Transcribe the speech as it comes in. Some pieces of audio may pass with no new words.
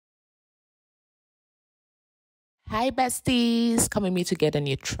Hi, besties. Come with me to get a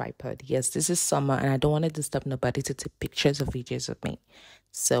new tripod. Yes, this is summer and I don't want to disturb nobody to take pictures or videos of me.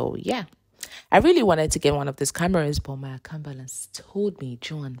 So, yeah, I really wanted to get one of these cameras, but my account balance told me,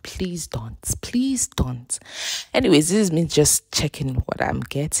 John, please don't. Please don't. Anyways, this is me just checking what I'm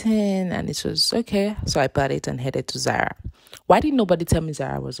getting, and it was okay. So I bought it and headed to Zara. Why didn't nobody tell me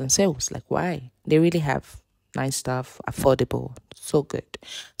Zara was on sales? Like, why? They really have nice stuff, affordable, so good.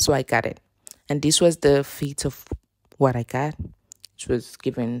 So I got it. And this was the fit of what I got. It was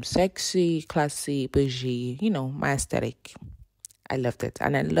given sexy, classy, bougie, my aesthetic. I loved it.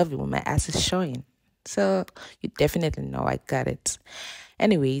 And I love it when my ass is showing. So you definitely know I got it.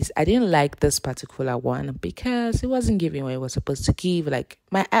 Anyways, I didn't like this particular one because it wasn't giving what it was supposed to give. Like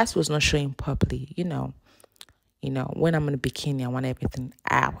my ass was not showing properly. When I'm in a bikini, I want everything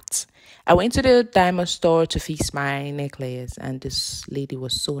out. I went to the diamond store to fix my necklace, and this lady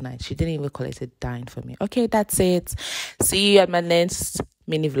was so nice. She didn't even collect a dime for me. Okay, that's it. See you at my next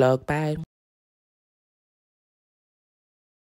mini vlog. Bye.